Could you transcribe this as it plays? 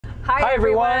Hi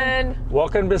everyone!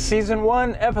 Welcome to Season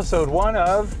 1, Episode 1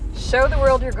 of Show the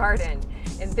World Your Garden.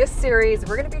 In this series,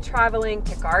 we're going to be traveling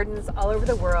to gardens all over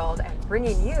the world and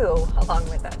bringing you along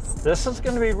with us. This is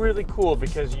going to be really cool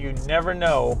because you never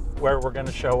know where we're going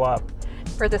to show up.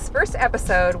 For this first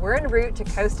episode, we're en route to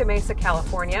Costa Mesa,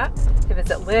 California to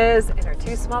visit Liz and her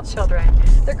two small children.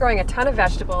 They're growing a ton of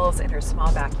vegetables in her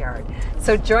small backyard.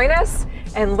 So join us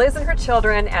and Liz and her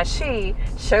children as she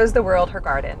shows the world her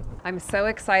garden. I'm so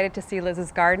excited to see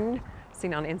Liz's garden. I've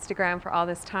seen it on Instagram for all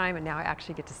this time, and now I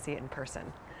actually get to see it in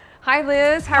person. Hi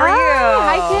Liz, how are you?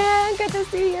 Hi Jen, good to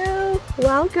see you.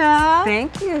 Welcome.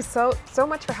 Thank you so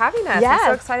much for having us. Yes. I'm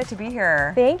so excited to be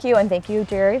here. Thank you, and thank you,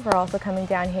 Jerry, for also coming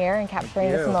down here and capturing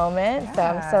this moment.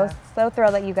 Yeah. So I'm so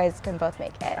thrilled that you guys can both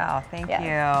make it. Oh, thank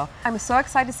you. I'm so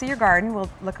excited to see your garden. We'll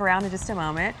look around in just a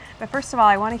moment. But first of all,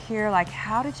 I want to hear, like,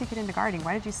 how did you get into gardening?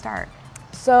 Why did you start?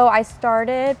 So I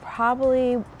started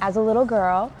probably as a little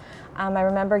girl. I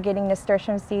remember getting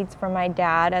nasturtium seeds from my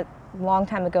dad a long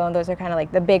time ago, and those are kind of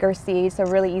like the bigger seeds, so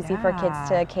really easy for kids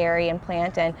to carry and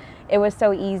plant, and it was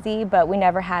so easy, but we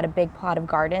never had a big plot of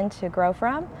garden to grow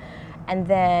from. And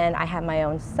then I had my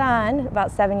own son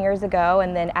about 7 years ago,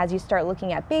 and then as you start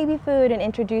looking at baby food and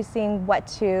introducing what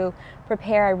to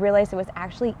prepare, I realized it was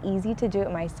actually easy to do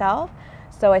it myself.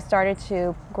 So I started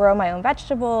to grow my own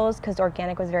vegetables because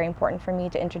organic was very important for me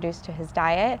to introduce to his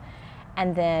diet.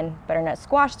 And then butternut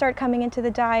squash started coming into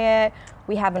the diet.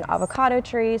 We have an avocado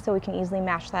tree, so we can easily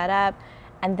mash that up.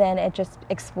 And then it just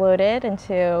exploded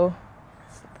into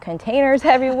containers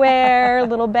everywhere,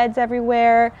 little beds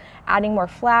everywhere, adding more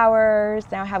flowers.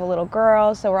 Now I have a little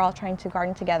girl, so we're all trying to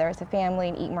garden together as a family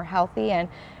and eat more healthy. And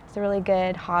it's a really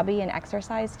good hobby and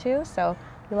exercise too, so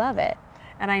we love it.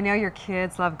 And I know your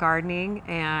kids love gardening,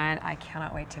 and I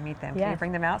cannot wait to meet them. Yeah. Can you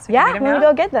bring them out so we can meet them let now? me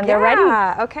go get them. They're ready.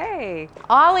 Yeah, okay.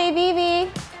 Ollie,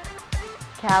 Vivi,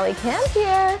 Callie, Kim's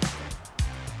here.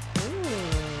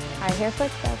 I hear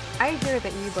footsteps. I hear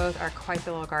that you both are quite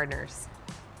the little gardeners.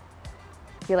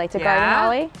 You like to garden,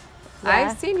 Ollie?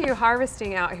 I've seen you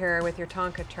harvesting out here with your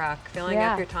Tonka truck, filling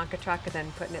up your Tonka truck and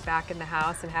then putting it back in the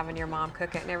house and having your mom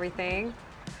cook it and everything.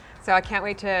 So I can't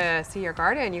wait to see your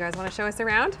garden. You guys want to show us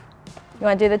around? You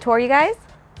want to do the tour, you guys?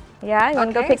 Yeah, you want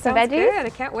to go pick some veggies? Good. I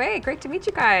can't wait. Great to meet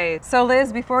you guys. So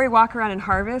Liz, before we walk around and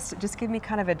harvest, just give me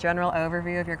kind of a general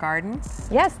overview of your garden.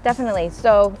 Yes, definitely.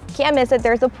 So can't miss it,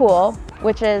 there's a pool,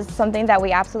 which is something that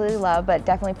we absolutely love, but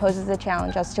definitely poses a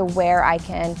challenge as to where I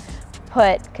can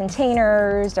put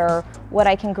containers or what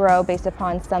I can grow based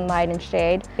upon sunlight and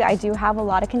shade. I do have a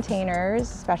lot of containers,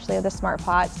 especially the smart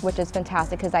pots, which is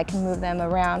fantastic because I can move them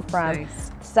around from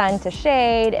sun to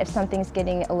shade if something's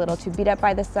getting a little too beat up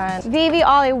by the sun. Vivi,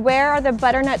 Ollie, where are the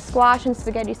butternut squash and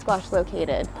spaghetti squash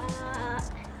located?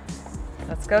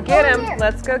 Let's go get them.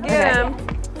 Let's go get them.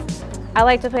 I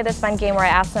like to play this fun game where I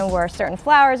ask them where certain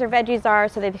flowers or veggies are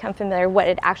so they become familiar with what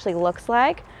it actually looks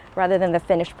like rather than the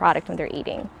finished product when they're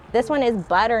eating. This one is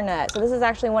butternut. So this is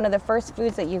actually one of the first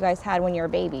foods that you guys had when you were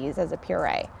babies as a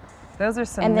puree. Those are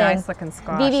some nice looking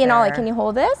squash. Vivi and Ollie, can you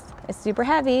hold this? It's super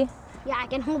heavy. Yeah, I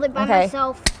can hold it by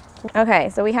myself. Okay,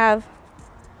 so we have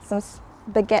some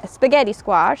spaghetti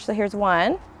squash. So here's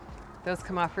one. Those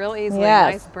come off real easily.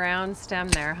 Nice brown stem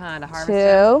there, huh, to harvest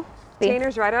Two.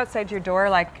 Containers right outside your door,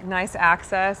 like nice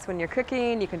access when you're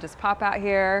cooking. You can just pop out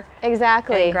here.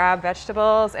 Exactly. And grab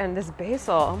vegetables. And this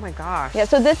basil, oh my gosh. Yeah,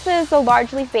 so this is the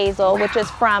large leaf basil, which is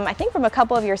from, I think, from a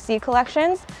couple of your seed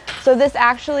collections. So this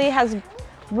actually has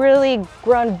really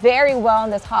grown very well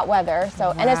in this hot weather.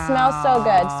 So and it smells so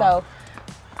good. So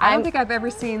I don't think I've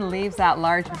ever seen leaves that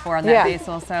large before on that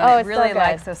basil, so it really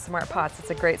likes those smart pots.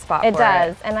 It's a great spot for it. It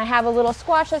does, and I have a little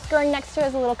squash that's growing next to it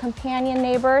as a little companion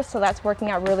neighbor, so that's working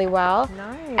out really well.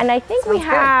 Nice. And I think we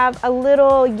have a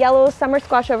little yellow summer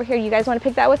squash over here. You guys want to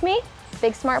pick that with me?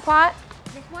 Big smart pot?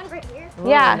 This one right here? Ooh,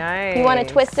 yeah. Nice. You want to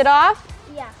twist it off?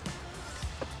 Yeah.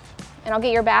 And I'll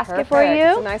get your basket for you.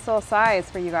 It's a nice little size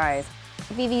for you guys.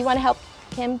 Vivi, you want to help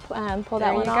Kim pull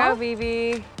that one off? There you go,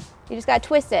 Vivi. You just got to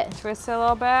twist it. Twist it a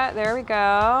little bit. There we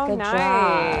go. Good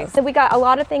nice. job. So we got a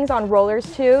lot of things on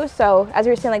rollers too. So as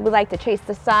we were saying, like we like to chase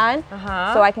the sun.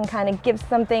 So I can kind of give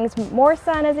some things more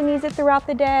sun as it needs it throughout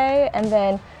the day. And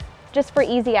then just for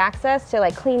easy access to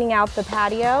like cleaning out the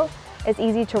patio, it's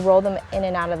easy to roll them in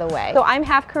and out of the way. So I'm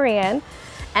half Korean.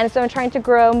 And so I'm trying to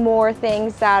grow more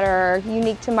things that are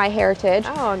unique to my heritage.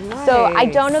 Oh, nice. So I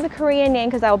don't know the Korean name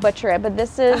because I will butcher it, but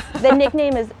this is, the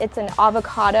nickname is, it's an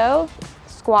avocado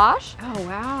squash. Oh,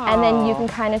 wow. And then you can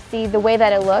kind of see the way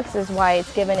that it looks is why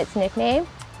it's given its nickname.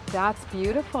 That's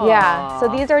beautiful. Yeah, so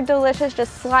these are delicious,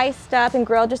 just sliced up and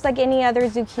grilled just like any other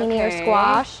zucchini or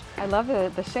squash. I love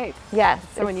the shape. Yes.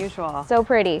 It's so unusual. So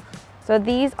pretty. So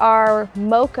these are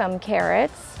mokum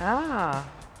carrots. Ah.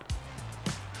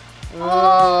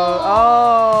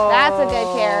 Oh, That's a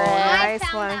good carrot. I Nice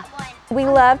found one. that one. We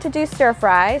love to do stir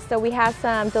fries, so we have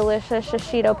some delicious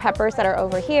shishito peppers that are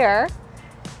over here.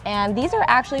 And these are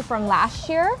actually from last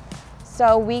year.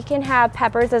 So we can have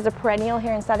peppers as a perennial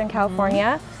here in Southern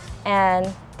California,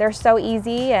 and they're so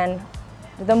easy, and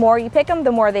the more you pick them,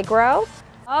 the more they grow.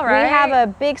 All right. We have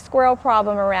a big squirrel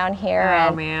problem around here. Oh,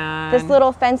 and man. this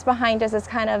little fence behind us is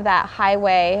kind of that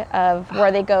highway of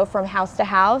where they go from house to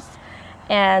house.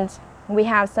 And we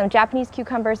have some Japanese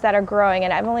cucumbers that are growing,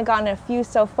 and I've only gotten a few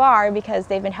so far because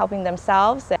they've been helping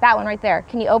themselves. That one right there,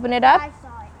 can you open it up? I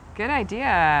saw it. Good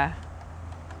idea.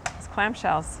 Those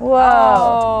clamshells.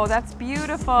 Whoa. Oh, that's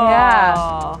beautiful.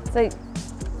 Yeah. So,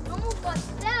 Almost got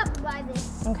stabbed by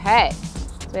this. okay.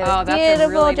 So we have Oh, a that's a beautiful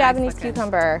really nice Japanese looking.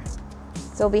 cucumber.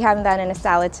 So we'll be having that in a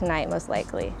salad tonight, most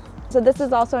likely. So this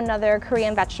is also another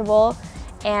Korean vegetable,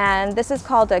 and this is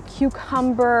called a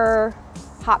cucumber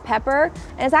hot pepper,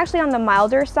 and it's actually on the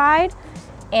milder side,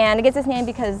 and it gets its name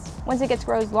because once it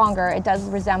grows longer, it does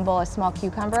resemble a small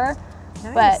cucumber.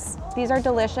 Nice. But these are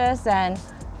delicious, and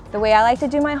the way I like to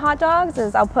do my hot dogs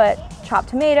is I'll put chopped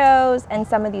tomatoes and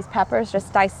some of these peppers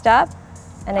just diced up,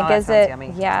 and it Oh, that gives sounds it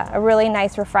yummy. a really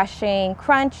nice refreshing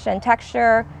crunch and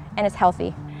texture, and it's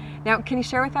healthy. Now, can you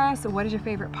share with us, what is your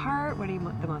favorite part? What are you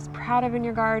the most proud of in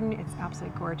your garden? It's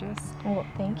absolutely gorgeous. Well,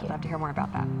 thank I'd you. love to hear more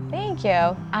about that. Thank you.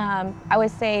 I would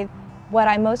say what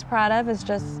I'm most proud of is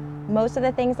just most of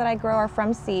the things that I grow are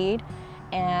from seed,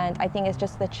 and I think it's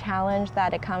just the challenge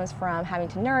that it comes from having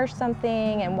to nourish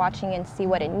something and watching and see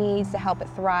what it needs to help it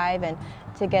thrive and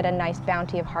to get a nice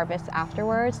bounty of harvest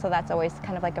afterwards. So that's always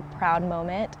kind of like a proud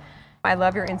moment. I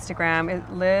love your Instagram.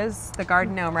 Liz, the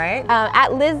garden gnome, right?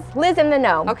 At Liz in the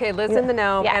Gnome. Okay, Liz in the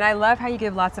Gnome. Yeah. And I love how you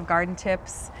give lots of garden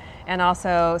tips and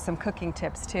also some cooking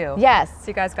tips too. Yes. So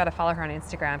you guys got to follow her on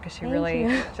Instagram because she Thank really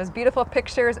you. shows beautiful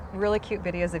pictures, really cute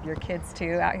videos of your kids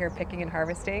too out here picking and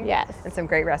harvesting. Yes. And some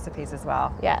great recipes as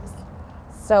well. Yes.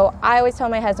 So I always tell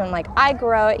my husband, like, I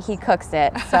grow it, he cooks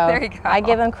it. So There you go. I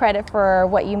give him credit for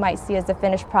what you might see as the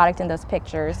finished product in those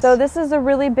pictures. So this is a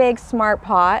really big Smart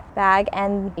Pot bag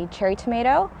and a cherry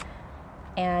tomato.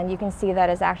 And you can see that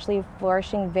it's actually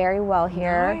flourishing very well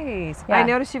here. Nice. Yeah. I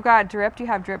noticed you've got drip. Do you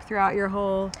have drip throughout your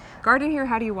whole garden here?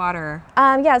 How do you water?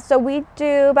 Yeah, so we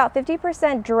do about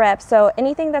 50% drip. So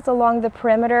anything that's along the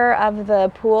perimeter of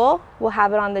the pool, we'll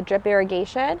have it on the drip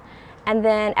irrigation. And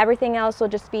then everything else will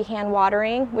just be hand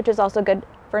watering, which is also good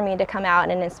for me to come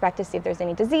out and inspect to see if there's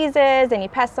any diseases, any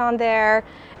pests on there.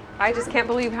 I just can't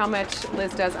believe how much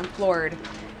Liz does. I'm floored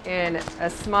in a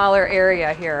smaller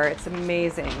area here. It's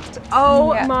amazing.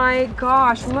 Oh Yeah. my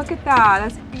gosh, look at that.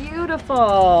 That's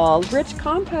beautiful. Rich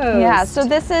compost. Yeah, so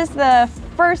this is the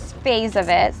first phase of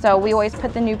it. So we always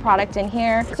put the new product in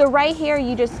here. So right here,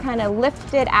 you just kind of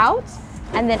lift it out,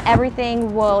 and then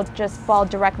everything will just fall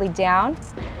directly down.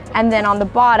 And then on the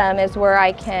bottom is where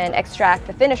I can extract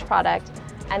the finished product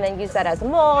and then use that as a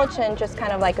mulch and just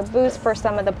kind of like a boost for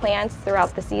some of the plants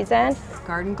throughout the season.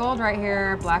 Garden gold right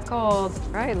here, black gold.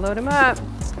 All right, load them up.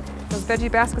 Those veggie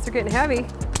baskets are getting heavy.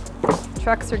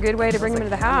 Trucks are a good way to bring them into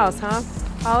the house, huh,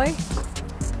 Holly?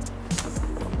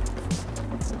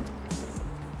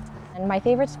 And my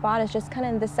favorite spot is just kind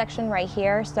of in this section right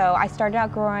here. So I started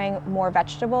out growing more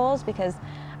vegetables because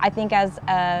I think as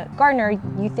a gardener,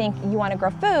 you think you want to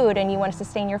grow food and you want to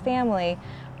sustain your family.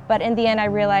 But in the end, I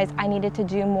realized I needed to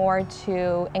do more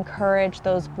to encourage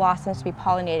those blossoms to be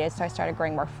pollinated. So I started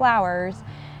growing more flowers,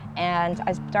 and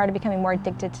I started becoming more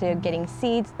addicted to getting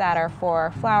seeds that are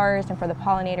for flowers and for the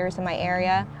pollinators in my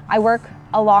area. I work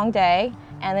a long day,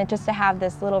 and then just to have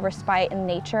this little respite in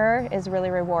nature is really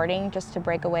rewarding, just to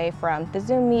break away from the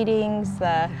Zoom meetings,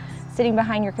 the sitting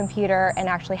behind your computer, and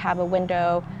actually have a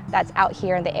window that's out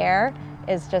here in the air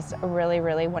is just really,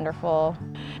 really wonderful.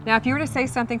 Now, if you were to say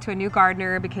something to a new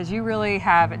gardener, because you really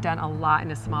have done a lot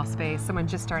in a small space, someone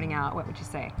just starting out, what would you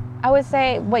say? I would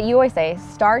say what you always say,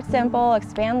 start simple,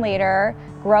 expand later,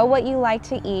 grow what you like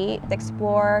to eat,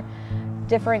 explore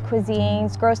different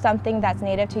cuisines, grow something that's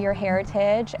native to your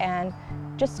heritage, and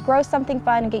just grow something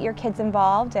fun and get your kids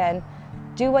involved and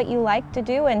do what you like to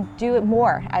do and do it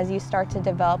more. As you start to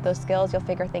develop those skills, you'll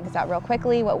figure things out real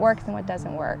quickly, what works and what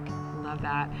doesn't work. Love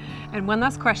that. And one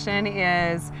last question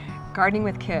is gardening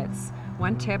with kids.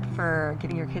 One tip for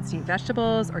getting your kids to eat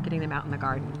vegetables or getting them out in the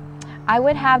garden? I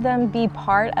would have them be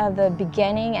part of the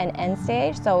beginning and end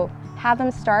stage. So have them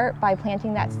start by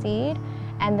planting that seed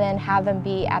and then have them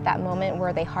be at that moment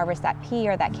where they harvest that pea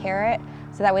or that carrot.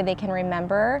 So that way they can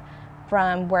remember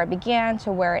from where it began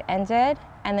to where it ended.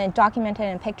 and then document it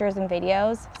in pictures and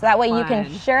videos. So that way you can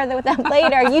Fun. share that with them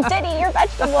later. You did eat your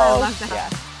vegetables. I love that.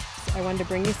 Yeah. I wanted to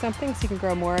bring you something so you can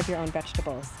grow more of your own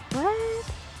vegetables. What?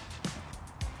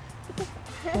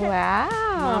 Mom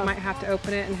Wow. might have to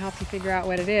open it and help you figure out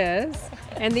what it is.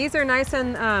 And these are nice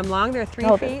and long. They're 3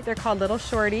 Okay. feet. They're called Little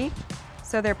Shorty.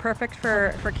 So they're perfect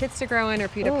for kids to grow in or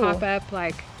for you to Ooh. pop up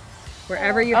like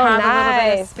wherever you Oh, have a little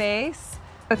bit of nice. space.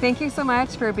 So thank you so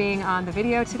much for being on the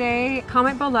video today.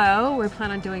 Comment below. We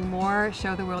plan on doing more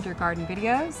Show the World Your Garden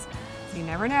videos. So you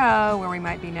never know where we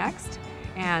might be next.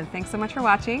 And thanks so much for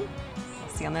watching. We'll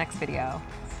see you on the next video.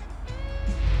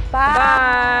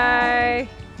 Bye.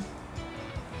 Bye.